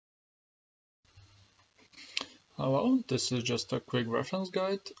Hello, this is just a quick reference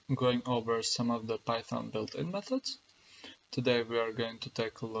guide going over some of the Python built-in methods. Today we are going to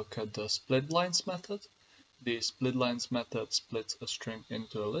take a look at the splitlines method. The splitlines method splits a string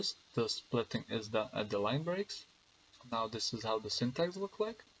into a list. The splitting is done at the line breaks. Now this is how the syntax looks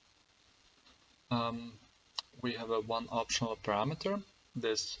like. We have one optional parameter.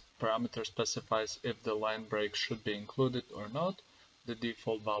 This parameter specifies if the line break should be included or not. The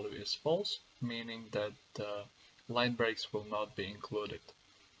default value is false, meaning that the line breaks will not be included.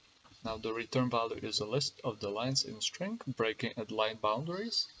 Now the return value is a list of the lines in string breaking at line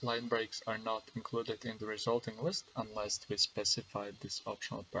boundaries. Line breaks are not included in the resulting list unless we specify this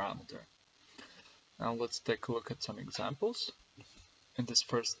optional parameter. Now let's take a look at some examples. In this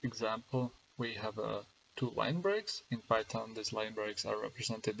first example, we have two line breaks. In Python, these line breaks are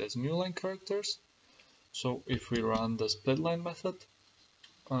represented as new line characters. So if we run the splitlines method,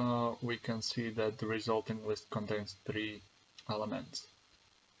 we can see that the resulting list contains 3 elements.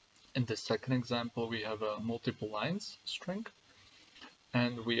 In the second example, we have a multiple lines string,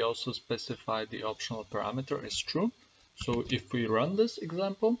 and we also specify the optional parameter is true. So if we run this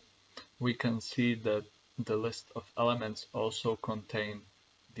example, we can see that the list of elements also contain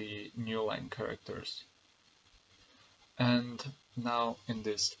the new line characters. And now in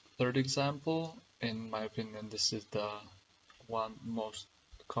this third example, in my opinion, this is the one most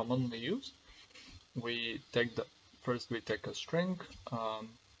commonly used. We take a string,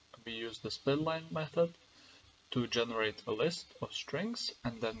 we use the splitlines method to generate a list of strings,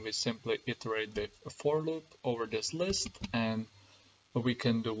 and then we simply iterate the for loop over this list, and we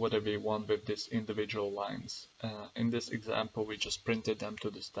can do whatever we want with these individual lines. In this example, we just printed them to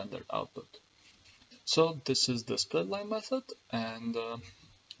the standard output. So this is the splitlines method, and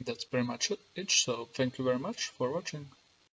that's pretty much it. So thank you very much for watching.